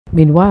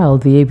Meanwhile,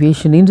 the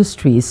aviation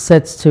industry is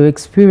set to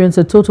experience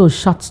a total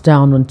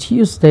shutdown on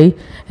Tuesday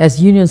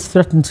as unions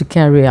threaten to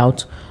carry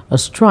out a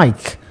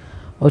strike.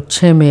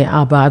 OCHEME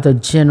ABA, the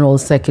General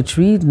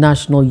Secretary,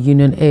 National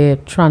Union Air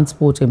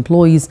Transport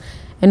Employees,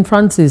 and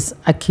Francis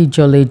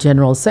AKINJOLE,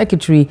 General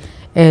Secretary,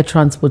 Air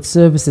Transport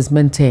Services,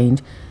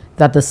 maintained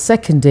that the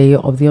second day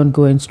of the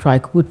ongoing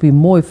strike would be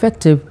more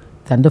effective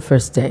than the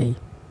first day.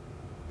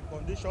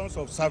 Conditions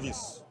of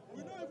service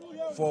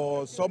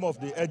for some of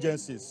the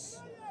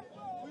agencies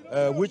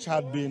which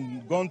had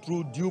been gone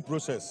through due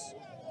process,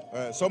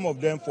 some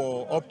of them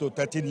for up to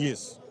 13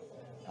 years,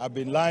 have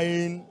been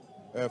lying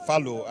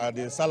fallow at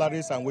the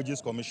Salaries and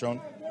Wages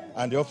Commission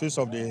and the Office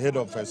of the Head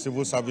of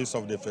Civil Service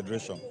of the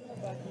Federation.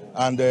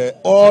 And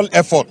all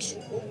effort,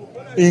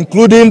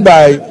 including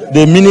by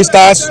the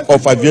Ministers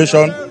of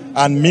Aviation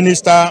and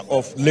Minister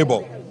of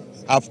Labour,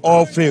 have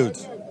all failed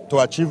to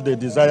achieve the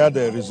desired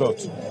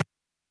result.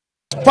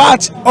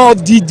 Part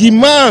of the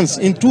demands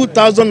in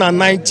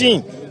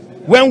 2019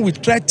 when we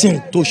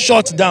threatened to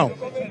shut down,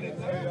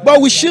 but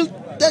we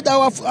shielded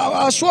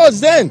our shores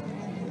then.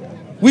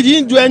 We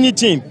didn't do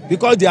anything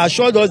because they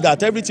assured us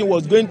that everything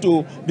was going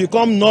to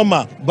become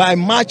normal by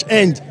March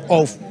end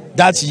of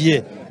that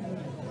year.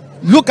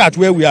 Look at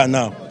where we are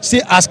now,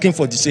 still asking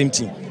for the same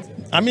thing.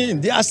 I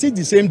mean, they are still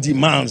the same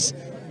demands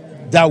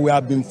that we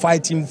have been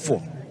fighting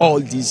for all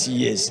these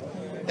years,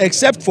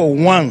 except for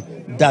one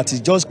that is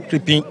just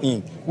creeping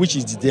in, which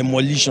is the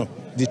demolition,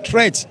 the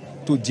threat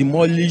to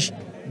demolish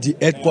the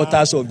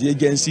headquarters of the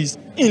agencies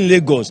in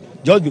Lagos,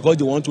 just because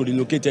they want to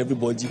relocate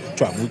everybody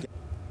to Abuja.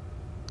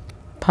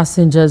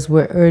 Passengers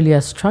were earlier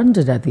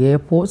stranded at the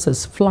airports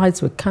as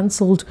flights were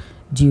cancelled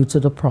due to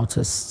the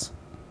protests.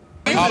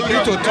 I'm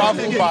going to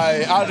travel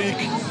by ARIC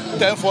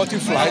 1040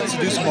 flights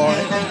this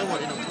morning.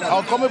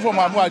 I'm coming from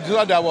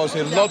Abuja. There was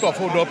a lot of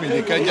hold up in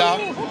the Kenya.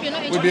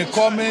 We've been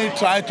coming,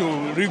 trying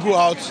to wriggle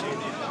out.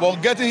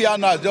 But getting here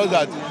now, just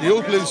that the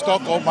whole place is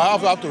stuck up. My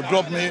wife have to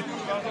drop me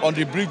on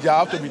the bridge. I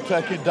have to be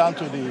trekking down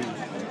to the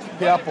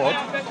airport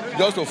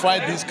just to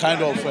find this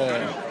kind of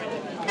labor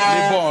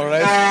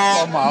unrest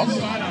come out.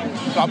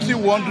 So I'm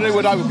still wondering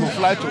whether we could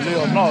fly today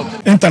or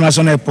not.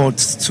 International airport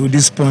to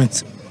this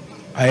point,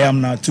 I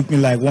am now, took me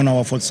like 1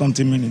 hour for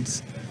something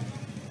minutes.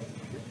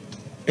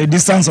 A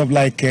distance of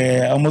like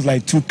almost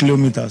like 2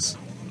 kilometers,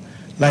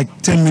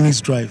 like 10 minutes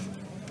drive.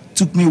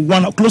 Took me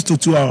close to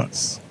 2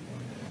 hours.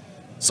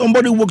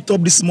 Somebody woke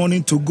up this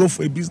morning to go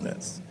for a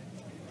business,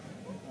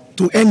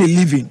 to earn a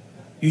living.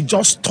 You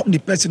just stop the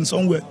person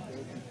somewhere.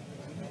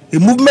 A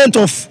movement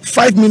of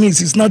 5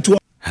 minutes is not too.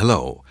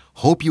 Hello,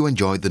 hope you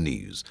enjoyed the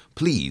news.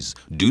 Please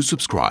do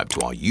subscribe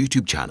to our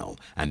YouTube channel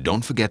and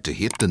don't forget to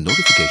hit the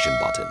notification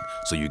button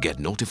so you get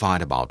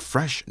notified about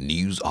fresh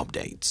news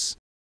updates.